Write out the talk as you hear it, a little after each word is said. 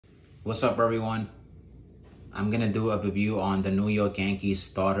What's up, everyone? I'm gonna do a review on the New York Yankees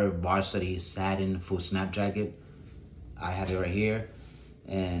starter varsity satin full snap jacket. I have it right here,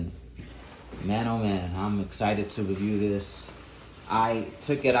 and man, oh man, I'm excited to review this. I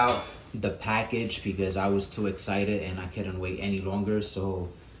took it out the package because I was too excited and I couldn't wait any longer, so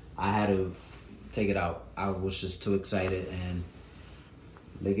I had to take it out. I was just too excited, and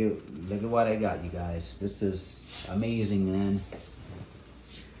look at what I got, you guys. This is amazing, man.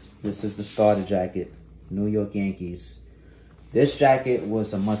 This is the starter jacket, New York Yankees. This jacket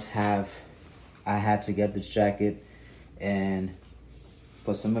was a must-have. I had to get this jacket, and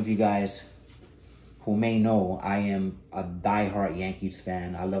for some of you guys who may know, I am a die-hard Yankees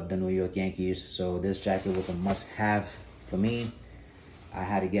fan. I love the New York Yankees, so this jacket was a must-have for me. I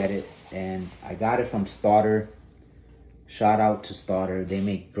had to get it, and I got it from Starter. Shout out to Starter. They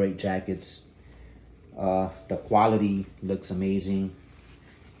make great jackets. The quality looks amazing.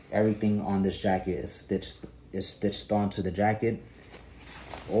 Everything on this jacket is stitched onto the jacket,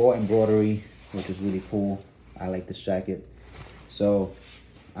 or embroidery, which is really cool. I like this jacket. So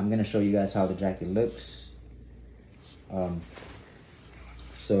I'm gonna show you guys how the jacket looks.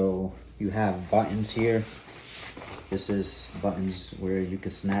 So you have buttons here. This is buttons where you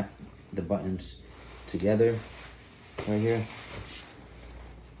can snap the buttons together right here.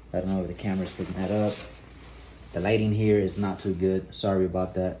 I don't know if the camera's picking that up. The lighting here is not too good. Sorry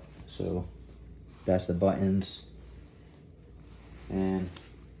about that. So that's the buttons. And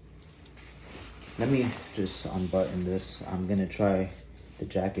let me just unbutton this. I'm gonna try the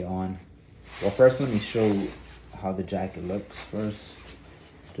jacket on. Well, first let me show how the jacket looks first,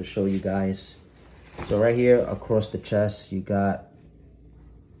 to show you guys. So right here across the chest, you got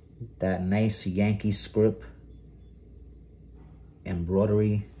that nice Yankee script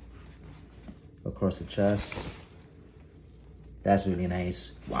embroidery across the chest. That's really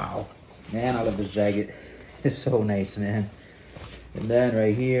nice. Wow, man, I love this jacket. It's so nice, man. And then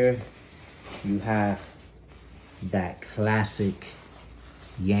right here you have that classic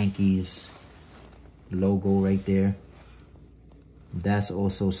Yankees logo right there. That's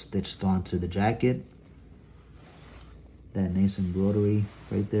also stitched onto the jacket. That nice embroidery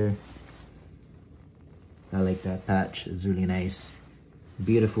right there. I like that patch. It's really nice.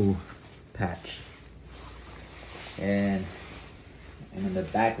 Beautiful patch. And in the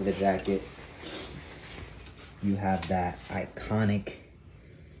back of the jacket, you have that iconic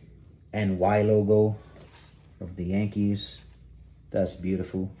NY logo of the Yankees. That's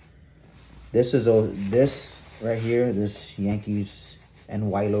beautiful. This right here, this Yankees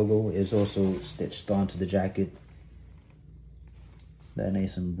NY logo is also stitched onto the jacket. That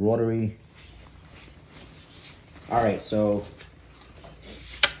nice embroidery. All right, so,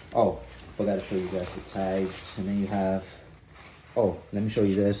 oh, forgot to show you guys the tags. And then you have, oh, let me show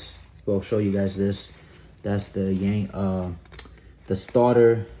you this. We'll show you guys this. That's the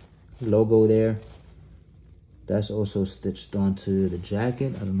starter logo there. That's also stitched onto the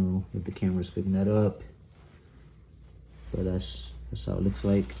jacket. I don't know if the camera's picking that up, but that's how it looks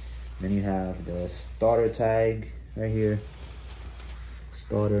like. Then you have the starter tag right here.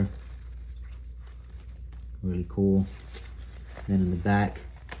 Starter. Really cool. Then in the back,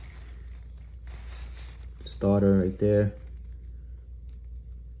 starter right there.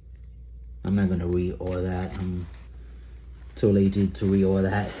 I'm not gonna read all of that. I'm too lazy to read all of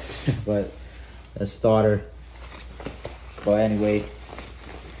that. But a starter. But anyway,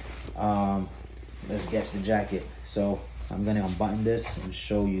 let's get to the jacket. So I'm gonna unbutton this and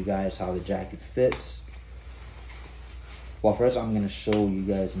show you guys how the jacket fits. Well, first I'm gonna show you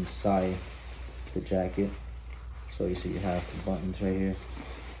guys inside the jacket. So you see you have the buttons right here.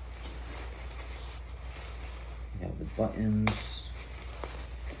 You have the buttons.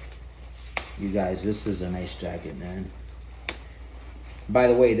 You guys, this is a nice jacket, man. By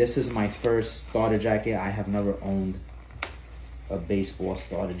the way, this is my first starter jacket. I have never owned a baseball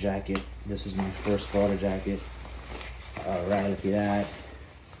starter jacket. This is my first starter jacket. All right, look at that.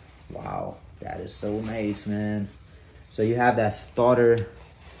 Wow, that is so nice, man. So you have that starter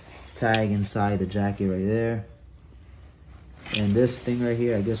tag inside the jacket right there. And this thing right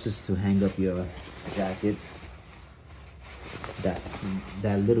here, I guess, is to hang up your jacket.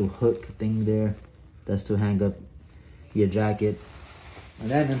 That little hook thing there, that's to hang up your jacket.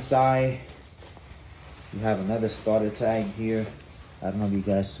 And then inside, you have another starter tag here. I don't know if you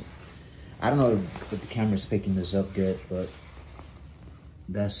guys, I don't know if the camera's picking this up good, but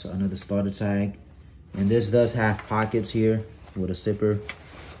that's another starter tag. And this does have pockets here with a zipper.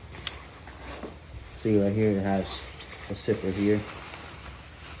 See right here, it has a zipper here.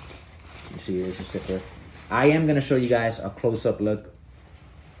 You see there's a zipper. I am gonna show you guys a close-up look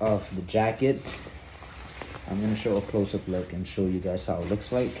of the jacket. I'm gonna show a close-up look and show you guys how it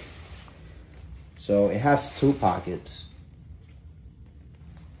looks like. So it has 2 pockets.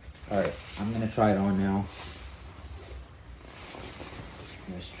 All right, I'm gonna try it on now.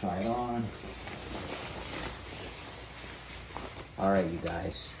 Let's try it on. All right, you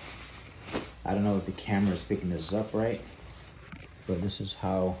guys. I don't know if the camera is picking this up right, but this is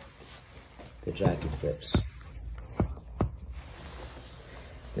how the jacket fits.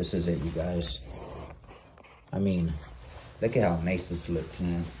 This is it, you guys. I mean, look at how nice this looks,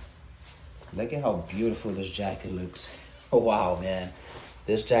 man. Look at how beautiful this jacket looks. Oh, wow, man.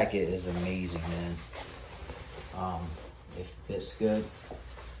 This jacket is amazing, man. It fits good.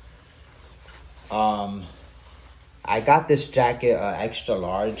 I got this jacket extra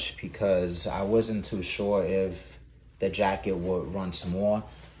large because I wasn't too sure if the jacket would run small.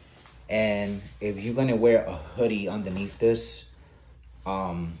 And if you're gonna wear a hoodie underneath this,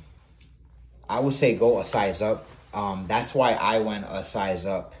 I would say go a size up. That's why I went a size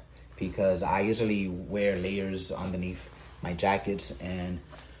up, because I usually wear layers underneath my jackets, and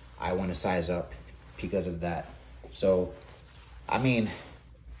I want to size up because of that. So, I mean,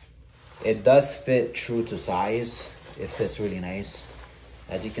 it does fit true to size. It fits really nice.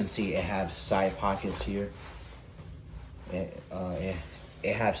 As you can see, it has side pockets here.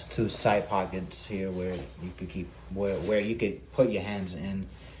 It has 2 side pockets here where you could keep where you could put your hands in,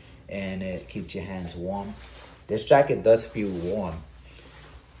 and it keeps your hands warm. This jacket does feel warm,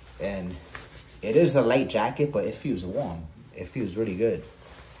 and it is a light jacket, but it feels warm. It feels really good.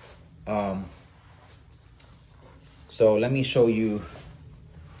 So let me show you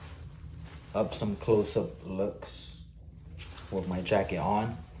some close-up looks with my jacket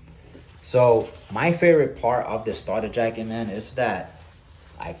on. So my favorite part of the starter jacket, man, is that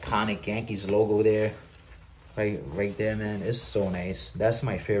iconic Yankees logo there. Right there, man. It's so nice. That's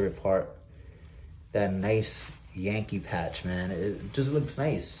my favorite part. That nice Yankee patch, man. It just looks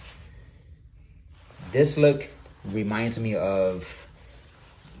nice. This look reminds me of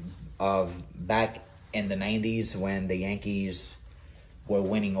back in the 90s when the Yankees were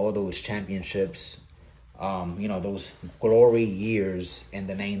winning all those championships. You know, those glory years in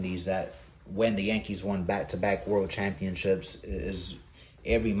the 90s, that when the Yankees won back-to-back world championships,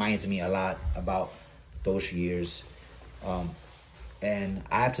 it reminds me a lot about those years. And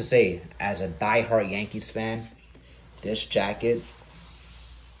I have to say, as a diehard Yankees fan, this jacket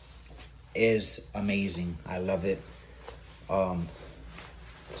is amazing. I love it.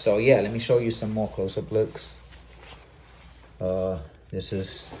 So yeah, let me show you some more close-up looks. This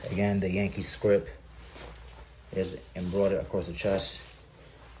is, again, the Yankee script is embroidered across the chest.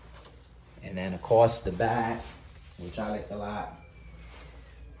 And then, of course, the back, which I like a lot.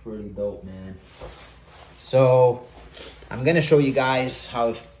 Pretty dope, man. So I'm gonna show you guys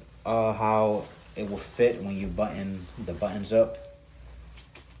how it will fit when you button the buttons up.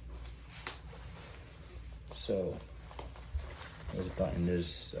 So let's button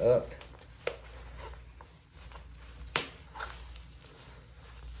this up.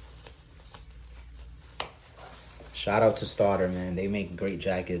 Shout out to Starter, man. They make great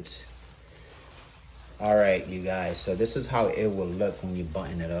jackets. All right, you guys. So this is how it will look when you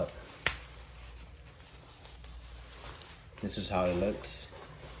button it up. This is how it looks.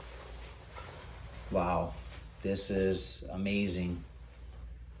 Wow. This is amazing.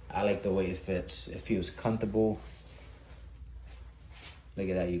 I like the way it fits. It feels comfortable. Look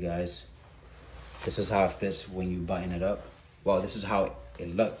at that, you guys. This is how it fits when you button it up. Well, this is how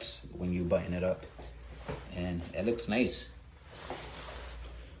it looks when you button it up. And it looks nice.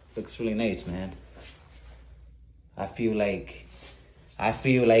 Looks really nice, man. I feel like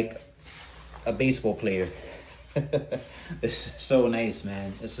a baseball player. This is so nice,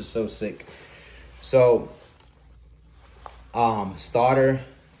 man. This is so sick. So, Starter,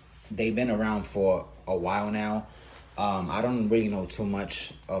 they've been around for a while now. I don't really know too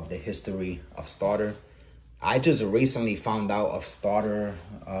much of the history of Starter. I just recently found out of Starter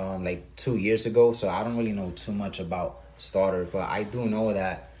like 2 years ago, so I don't really know too much about Starter, but I do know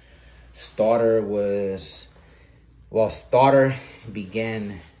that Starter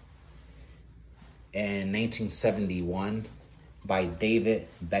began in 1971 by David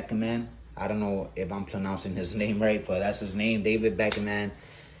Beckham. I don't know if I'm pronouncing his name right, but that's his name, David Beckham.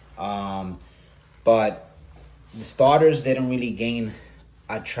 But the Starters didn't really gain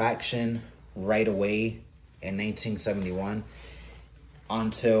attraction right away in 1971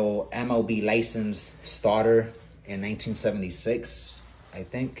 until MLB licensed Starter in 1976, I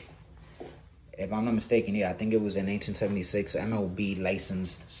think. If I'm not mistaken, yeah, I think it was in 1976, MLB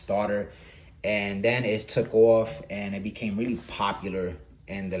licensed Starter. And then it took off and it became really popular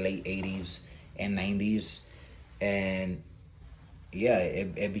in the late 80s and 90s. And yeah,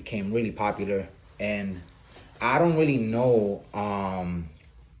 it became really popular. And I don't really know.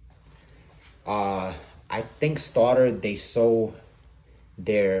 I think Starter, they sold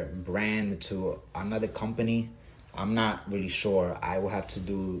their brand to another company. I'm not really sure. I will have to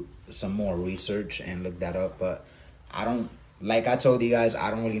do some more research and look that up. But I don't, like I told you guys,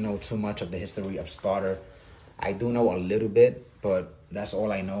 I don't really know too much of the history of Starter. I do know a little bit, but that's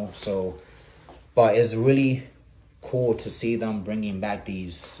all I know. So, but it's really cool to see them bringing back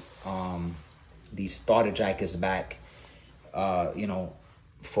these starter jackets back, you know,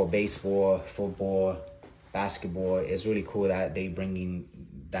 for baseball, football, basketball. It's really cool that they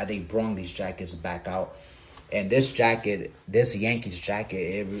brought these jackets back out. And this jacket, this Yankees jacket,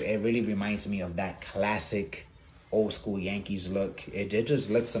 it really reminds me of that classic old school Yankees look. It just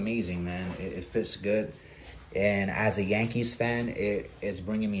looks amazing, man. It fits good. And as a Yankees fan, it's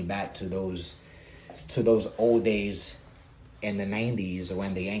bringing me back to those old days in the 90s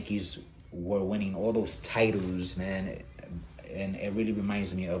when the Yankees were winning all those titles, man. And it really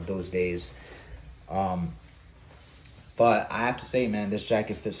reminds me of those days. But I have to say, man, this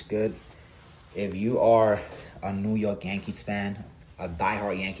jacket fits good. If you are a New York Yankees fan, a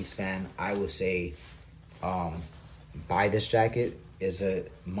diehard Yankees fan, I would say buy this jacket. Is a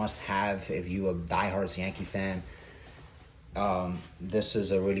must-have if you a diehard Yankee fan. This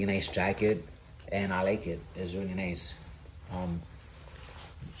is a really nice jacket, and I like it. It's really nice.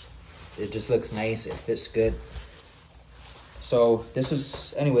 It just looks nice. It fits good. So this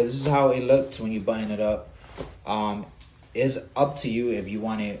is how it looked when you button it up. It's up to you if you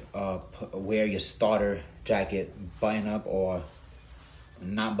want to wear your starter jacket button up or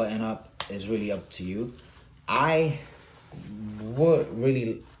not button up. It's really up to you. I will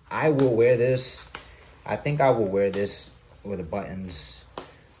wear this. I think I will wear this with the buttons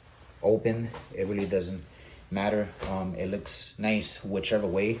open. It really doesn't matter. It looks nice whichever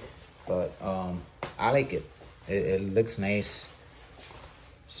way, but I like it. It looks nice.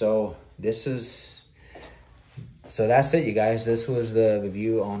 So that's it, you guys. This was the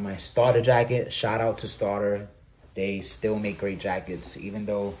review on my starter jacket. Shout out to Starter. They still make great jackets, even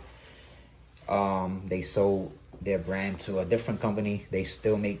though they sold their brand to a different company. They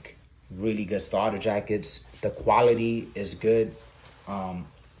still make really good starter jackets. The quality is good.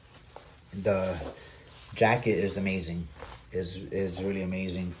 The jacket is amazing. Is really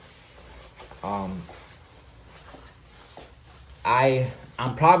amazing. I'm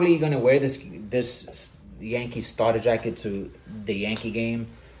probably gonna wear this Yankee starter jacket to the Yankee game.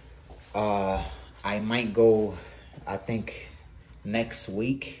 I might go, I think, next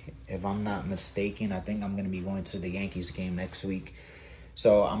week, if I'm not mistaken. I think I'm going to be going to the Yankees game next week.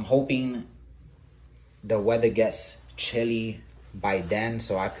 So I'm hoping the weather gets chilly by then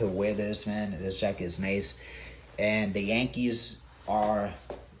so I could wear this, man. This jacket is nice. And the Yankees are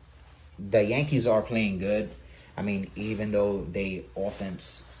playing good. I mean, even though their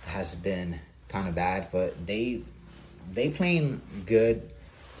offense has been kind of bad, but they playing good.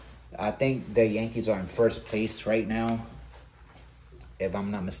 I think the Yankees are in first place right now, if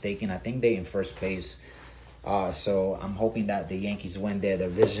I'm not mistaken. I think they're in first place. So I'm hoping that the Yankees win their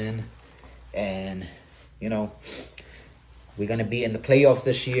division. And, you know, we're going to be in the playoffs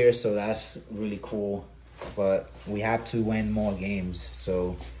this year, so that's really cool. But we have to win more games.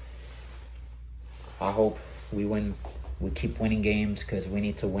 So I hope we keep winning games, because we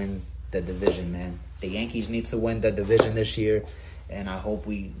need to win the division, man. The Yankees need to win the division this year, and I hope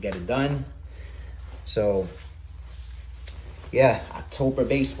we get it done. So, yeah, October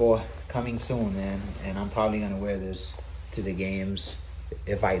baseball coming soon, man. And I'm probably going to wear this to the games.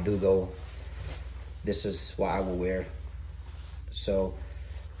 If I do go, this is what I will wear. So,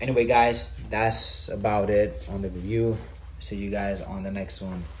 anyway, guys, that's about it on the review. See you guys on the next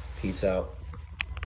one. Peace out.